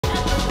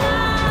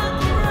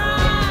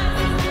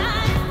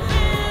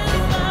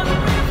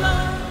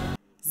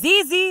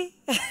Zizi!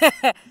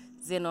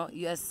 Zeno,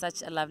 you are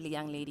such a lovely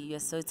young lady. You are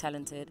so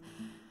talented.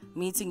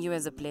 Meeting you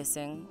is a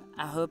blessing.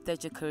 I hope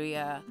that your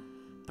career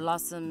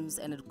blossoms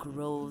and it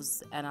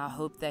grows, and I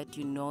hope that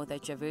you know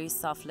that you're very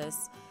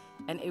selfless,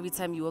 and every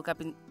time you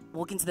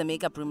walk into the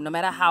makeup room, no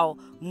matter how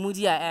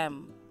moody I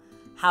am,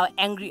 how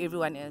angry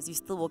everyone is, you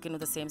still walk in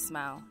with the same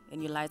smile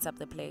and you light up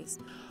the place.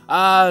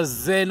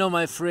 Zeno,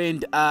 my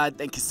friend,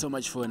 thank you so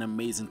much for an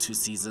amazing 2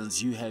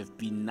 seasons. You have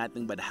been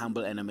nothing but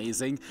humble and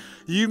amazing.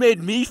 You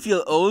made me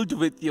feel old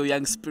with your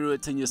young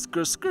spirit and your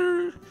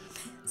skr.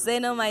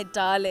 Zeno, my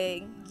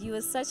darling, you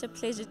were such a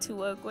pleasure to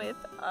work with.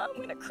 Oh,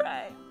 I'm gonna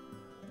cry.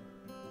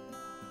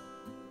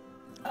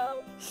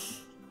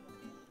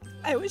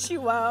 I wish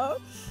you well,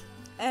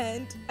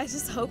 and I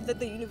just hope that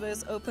the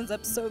universe opens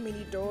up so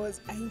many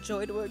doors. I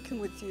enjoyed working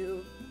with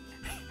you.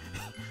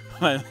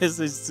 My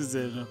message to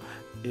Zeno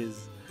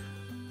is,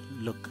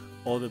 look,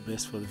 all the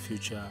best for the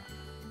future.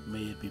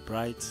 May it be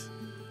bright.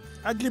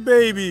 Ugly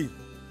baby,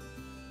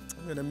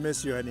 I'm gonna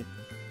miss you, honey.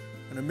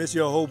 I'm gonna miss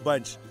you a whole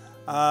bunch.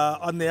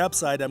 On the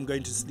upside, I'm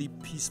going to sleep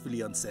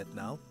peacefully on set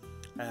now.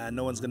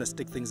 No one's gonna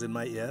stick things in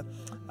my ear.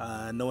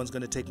 No one's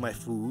gonna take my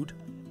food.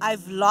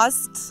 I've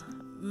lost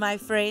my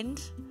friend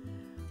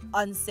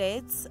on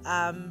set.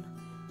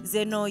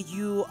 Zeno,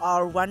 you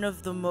are one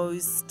of the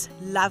most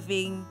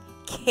loving,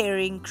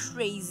 caring,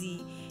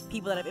 crazy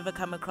people that I've ever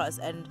come across,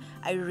 and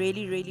I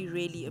really, really,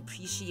 really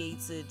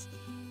appreciated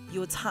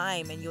your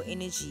time and your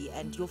energy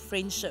and your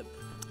friendship.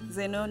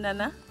 Zeno,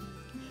 Nana,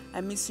 I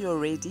miss you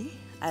already.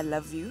 I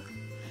love you.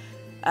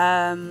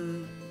 I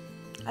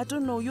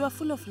don't know, you are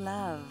full of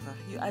love.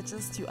 You are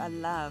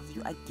love,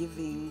 you are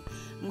giving.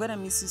 I'm gonna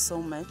miss you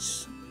so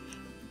much.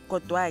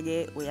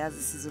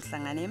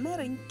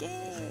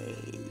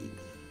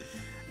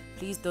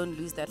 Please don't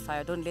lose that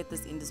fire. Don't let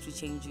this industry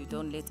change you.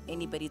 Don't let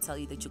anybody tell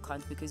you that you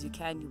can't, because you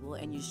can, you will,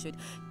 and you should.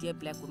 Dear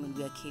black women,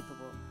 we are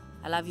capable.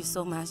 I love you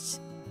so much,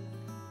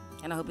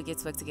 and I hope we get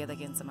to work together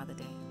again some other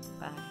day.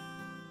 Bye.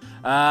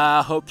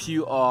 I hope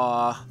you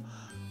are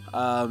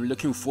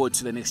looking forward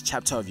to the next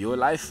chapter of your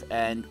life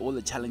and all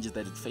the challenges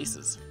that it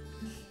faces.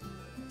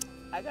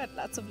 I got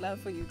lots of love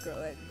for you, girl.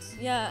 And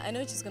yeah, I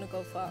know she's gonna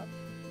go far.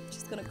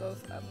 She's gonna go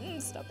far.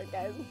 Stop it,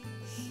 guys.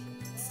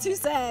 It's too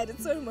sad.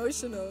 It's so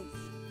emotional.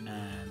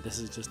 And this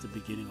is just the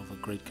beginning of a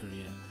great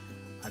career.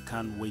 I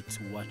can't wait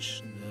to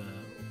watch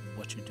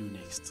what you do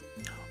next.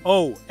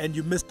 Oh, and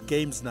you missed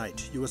games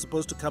night. You were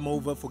supposed to come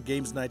over for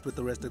games night with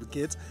the rest of the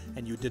kids,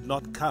 and you did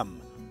not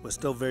come. We're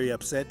still very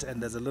upset, and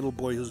there's a little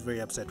boy who's very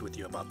upset with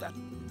you about that.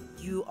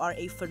 You are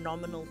a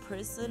phenomenal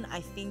person.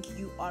 I think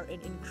you are an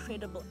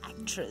incredible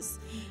actress,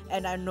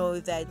 and I know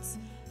that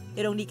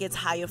it only gets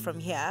higher from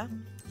here.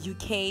 You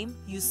came,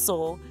 you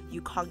saw,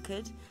 you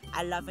conquered.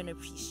 I love and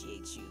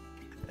appreciate you.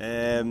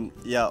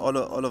 Yeah, all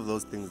of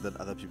those things that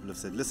other people have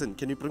said. Listen,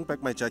 can you bring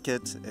back my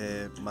jacket,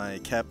 my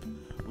cap?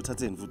 Let's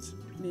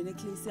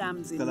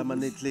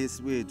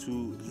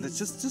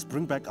just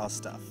bring back our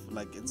stuff.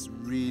 Like, it's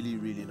really,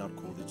 really not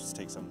cool to just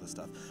take some of the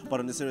stuff.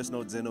 But on a serious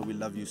note, Zeno, we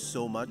love you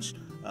so much.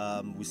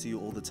 We see you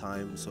all the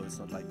time, so it's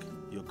not like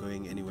you're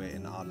going anywhere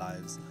in our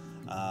lives.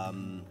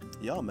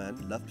 Yeah, man,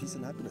 love, peace,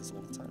 and happiness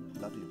all the time.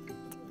 Love you.